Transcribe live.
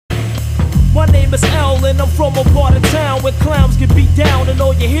My name is L and I'm from a part of town where clowns get beat down and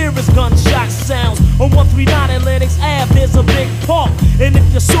all you hear is gunshot sounds. On 139 Atlantic Ave there's a big park, and if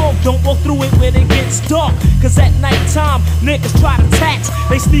you're soft don't walk through it when it gets dark, cause at nighttime niggas try to tax.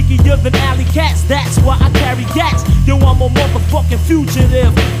 They sneakier than alley cats, that's why I carry gats. Yo, I'm a motherfucking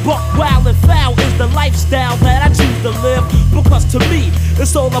fugitive. Buck wild and foul is the lifestyle that I choose to live, because to me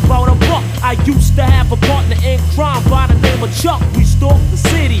it's all about a buck. I used to have a partner in crime by the name of Chuck. We stalked the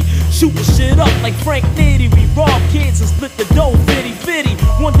city, shooting shit up like Frank Nitty. We robbed kids and split the dough, fitty.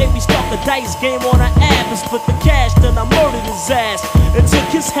 One day we start the dice game on an app and split the cash, then I murdered his ass and took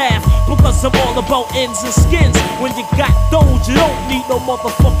his half, because I'm all about ends and skins. When you got those, you don't need no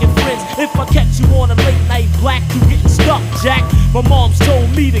motherfucking friends. If I catch you on a late night black, you getting stuck, Jack. My mom's told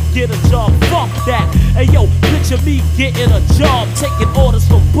me to get a job, fuck that. Hey yo, picture me getting a job, taking orders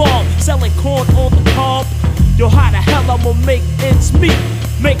from Bob, selling corn on the cob. Yo, how the hell I'ma make ends meet?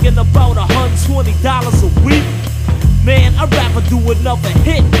 Making about $120 a week. Man, I'd rather do another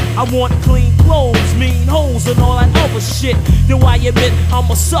hit. I want clean clothes, mean hoes, and all that other shit. Yo, I admit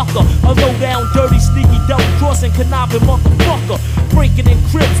I'm a sucker, a low-down, dirty, sneaky, double-crossing, conniving motherfucker, breaking in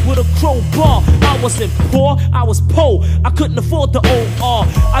cribs with a crowbar. I wasn't poor, I was poor. I couldn't afford the OR.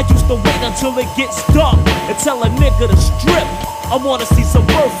 I used to wait until it gets dark and tell a nigga to strip. I wanna see some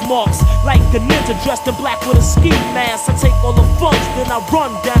birthmarks, like a ninja dressed in black with a ski mask. I take all the funds, then I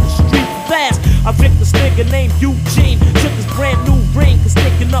run down the street fast. I picked this nigga named Eugene, took his brand new ring, cause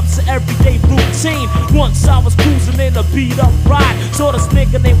sticking up's an everyday routine. Once I was cruising in a beat up ride, saw this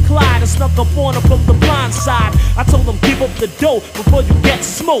nigga named Clyde and snuck up on him from the blind side. I told him give up the dough before you get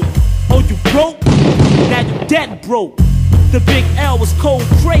smoked. Oh, you broke? Now you dead broke. The big L was cold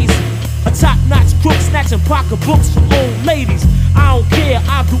crazy, a top-notch crook snatching pocketbooks from old ladies. I don't care,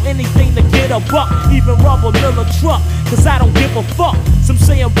 I'll do anything to get a buck, even rob a Miller truck, cause I don't give a fuck. Some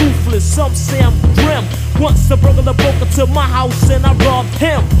say I'm ruthless, some say I'm grim. Once a burglar broke into my house and I robbed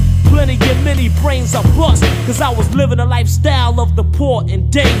him. Plenty of many brains I bust, cause I was living a lifestyle of the poor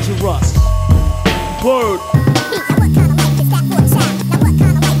and dangerous.